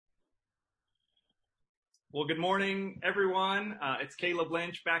Well, good morning, everyone. It's Caleb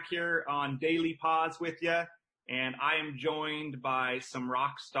Lynch back here on Daily Pause with you, and I am joined by some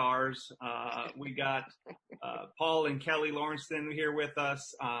rock stars. We got Paul and Kelly Lorentsens here with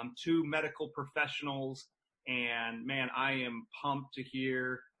us, two medical professionals, and man, I am pumped to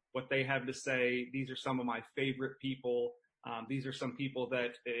hear what they have to say. These are some of my favorite people. These are some people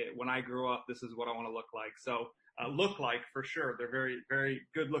that when I grew up, this is what I want to look like. So look like for sure. They're very, very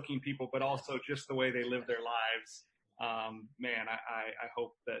good looking people, but also just the way they live their lives. Man, I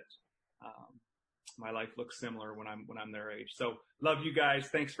hope that my life looks similar when I'm their age. So love you guys.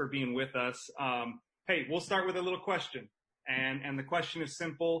 Thanks for being with us. Hey, we'll start with a little question. And the question is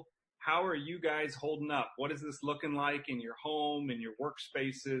simple. How are you guys holding up? What is this looking like in your home, in your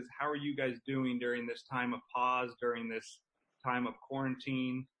workspaces? How are you guys doing during this time of pause, during this time of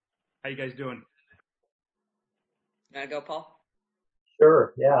quarantine? How you guys doing? Gotta go, Paul?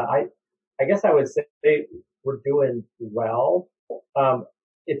 Sure. Yeah. I guess I would say we're doing well. Um,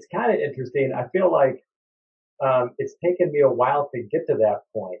 it's kind of interesting. I feel like, it's taken me a while to get to that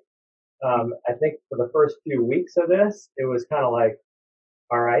point. I think for the first few weeks of this, it was kind of like,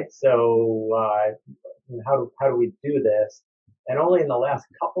 all right, so, how do we do this? And only in the last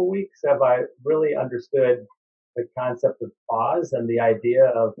couple weeks have I really understood the concept of pause and the idea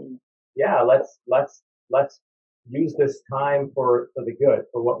of, yeah, let's use this time for the good,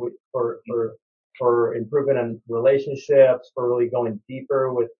 for what we, for improving in relationships, for really going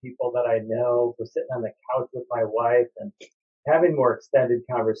deeper with people that I know, for sitting on the couch with my wife and having more extended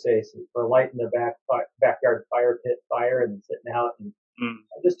conversations, for lighting the backyard fire pit fire and sitting out and Mm.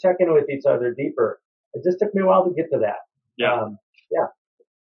 just checking in with each other deeper. It just took me a while to get to that. Yeah. Yeah.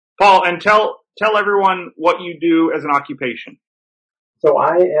 Paul, and tell everyone what you do as an occupation. So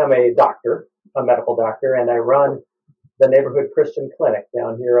I am a doctor, a medical doctor, and I run the neighborhood Christian clinic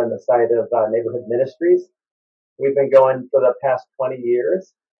down here on the site of Neighborhood Ministries. We've been going for the past 20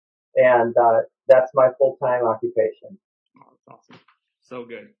 years, and that's my full-time occupation. Oh, that's awesome. So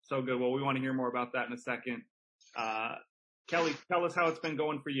good. So good. Well, we want to hear more about that in a second. Kelly, tell us how it's been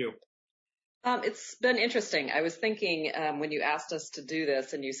going for you. It's been interesting. I was thinking when you asked us to do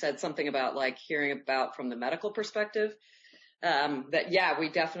this and you said something about like hearing about from the medical perspective, that yeah, we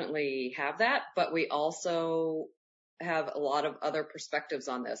definitely have that, but we also have a lot of other perspectives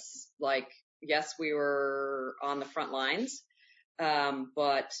on this. Like, yes, we were on the front lines,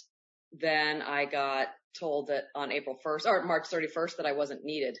 but then I got told that on April 1st or March 31st that I wasn't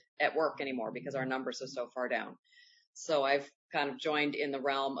needed at work anymore because our numbers are so far down. So I've kind of joined in the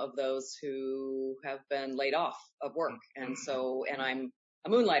realm of those who have been laid off of work. And I'm a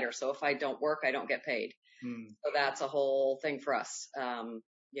moonlighter. So if I don't work, I don't get paid. So that's a whole thing for us,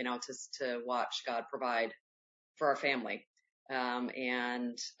 to watch God provide for our family.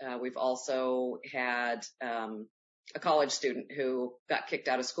 We've also had, a college student who got kicked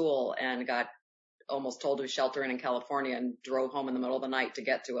out of school and got almost told to shelter in California and drove home in the middle of the night to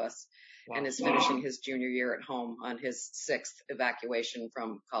get to us. Wow. And is finishing his junior year at home on his sixth evacuation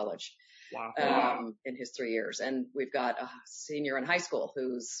from college. Wow. In his 3 years. And we've got a senior in high school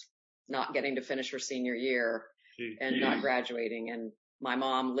who's not getting to finish her senior year and not graduating. And my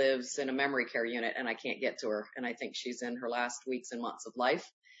mom lives in a memory care unit and I can't get to her. And I think she's in her last weeks and months of life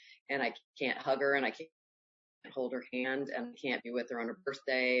and I can't hug her and I can't hold her hand and I can't be with her on her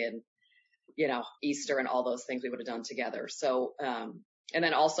birthday and, Easter and all those things we would have done together. So, and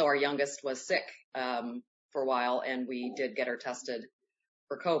then also our youngest was sick, for a while and we did get her tested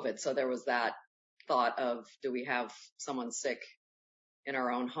for COVID. So there was that thought of, do we have someone sick in our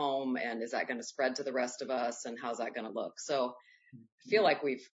own home and is that going to spread to the rest of us and how's that going to look? So I feel like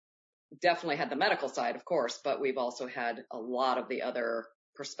we've definitely had the medical side, of course, but we've also had a lot of the other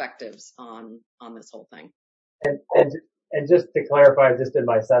perspectives on this whole thing. And just to clarify, just in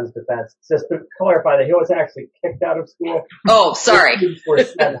my son's defense, just to clarify that he was actually kicked out of school. Oh, sorry. Were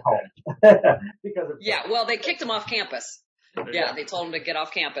sent home because of well, they kicked him off campus. Yeah, they told him to get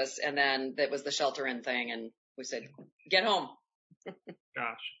off campus, and then that was the shelter-in thing, and we said, "Get home."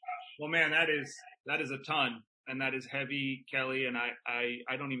 Gosh, well, man, that is a ton, and that is heavy, Kelly. And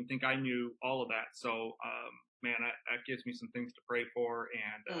I don't even think I knew all of that. So, man, that gives me some things to pray for,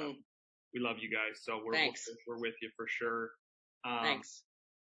 and we love you guys. So we're with you for sure. Thanks.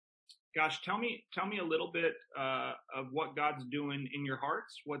 Gosh, tell me a little bit of what God's doing in your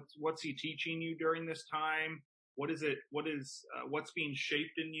hearts. What's He teaching you during this time? What's being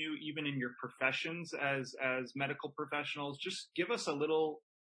shaped in you, even in your professions as medical professionals? Just give us a little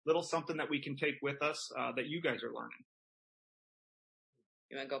something that we can take with us that you guys are learning.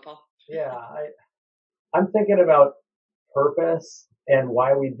 You want to go, Paul? Yeah, I'm thinking about purpose and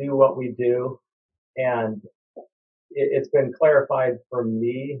why we do what we do. And it's been clarified for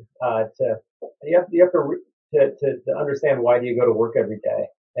me, you have to understand why do you go to work every day.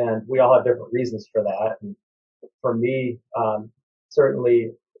 And we all have different reasons for that. And for me,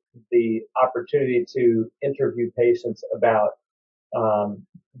 certainly the opportunity to interview patients about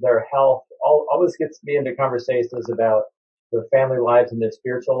their health always gets me into conversations about their family lives and their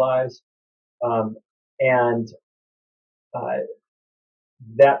spiritual lives. And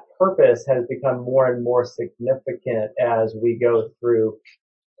that purpose has become more and more significant as we go through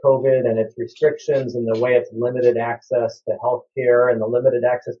COVID and its restrictions and the way it's limited access to healthcare and the limited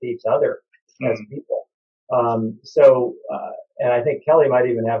access to each other as people. And I think Kelly might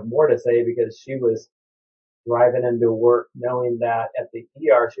even have more to say because she was driving into work knowing that at the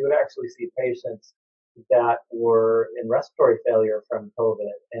ER she would actually see patients that were in respiratory failure from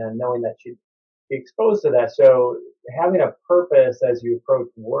COVID and knowing that she'd be exposed to that. So having a purpose as you approach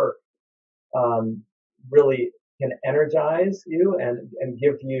work really can energize you and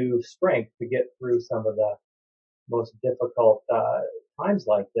give you strength to get through some of the most difficult times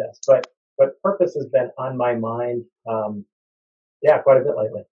like this. But purpose has been on my mind, quite a bit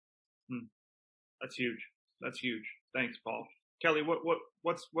lately. That's huge. That's huge. Thanks, Paul. Kelly,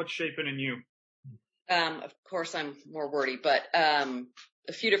 what's shaping in you? Of course, I'm more wordy, but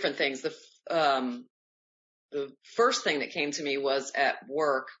a few different things. The first thing that came to me was at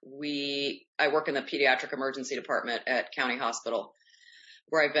work. I work in the pediatric emergency department at County Hospital,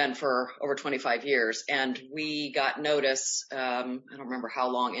 where I've been for over 25 years. And we got notice, I don't remember how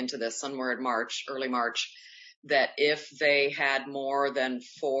long into this, somewhere in March, early March, that if they had more than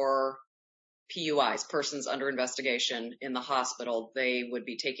 4 PUIs, persons under investigation in the hospital, they would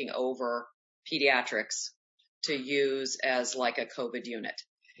be taking over pediatrics to use as like a COVID unit.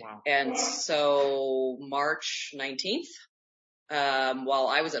 Wow. And so March 19th, while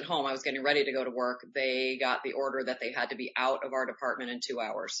I was at home, I was getting ready to go to work, they got the order that they had to be out of our department in 2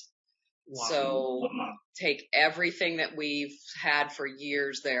 hours. Wow. So take everything that we've had for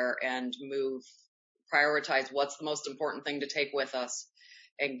years there and prioritize what's the most important thing to take with us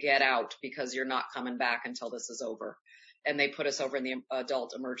and get out because you're not coming back until this is over. And they put us over in the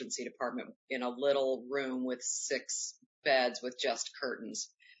adult emergency department in a little room with 6 beds with just curtains.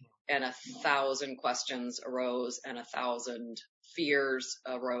 And 1,000 questions arose and 1,000 fears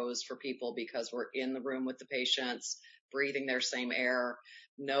arose for people because we're in the room with the patients, breathing their same air,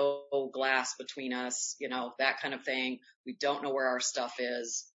 no glass between us, that kind of thing. We don't know where our stuff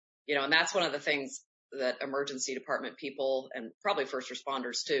is, and that's one of the things that emergency department people and probably first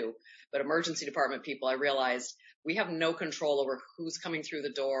responders too, but emergency department people, I realized we have no control over who's coming through the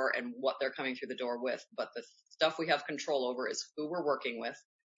door and what they're coming through the door with. But the stuff we have control over is who we're working with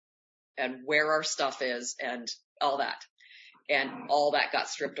and where our stuff is and all that. And all that got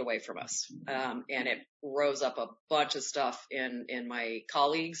stripped away from us. And it rose up a bunch of stuff in my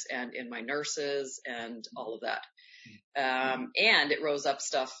colleagues and in my nurses and all of that. And it rose up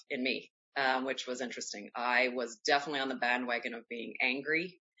stuff in me. Which was interesting. I was definitely on the bandwagon of being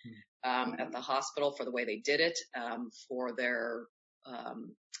angry at the hospital for the way they did it, for their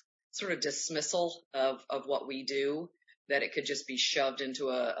sort of dismissal of what we do, that it could just be shoved into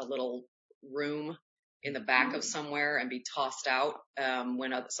a little room in the back of somewhere and be tossed out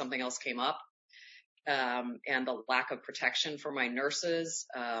when something else came up, and the lack of protection for my nurses,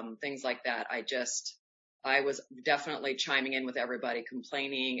 things like that. I was definitely chiming in with everybody,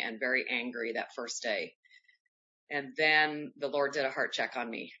 complaining and very angry that first day. And then the Lord did a heart check on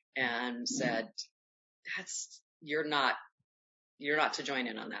me and said, you're not to join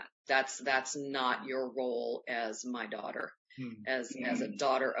in on that. That's not your role as my daughter, as a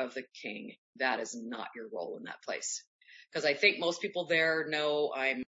daughter of the King. That is not your role in that place. Because I think most people there know I'm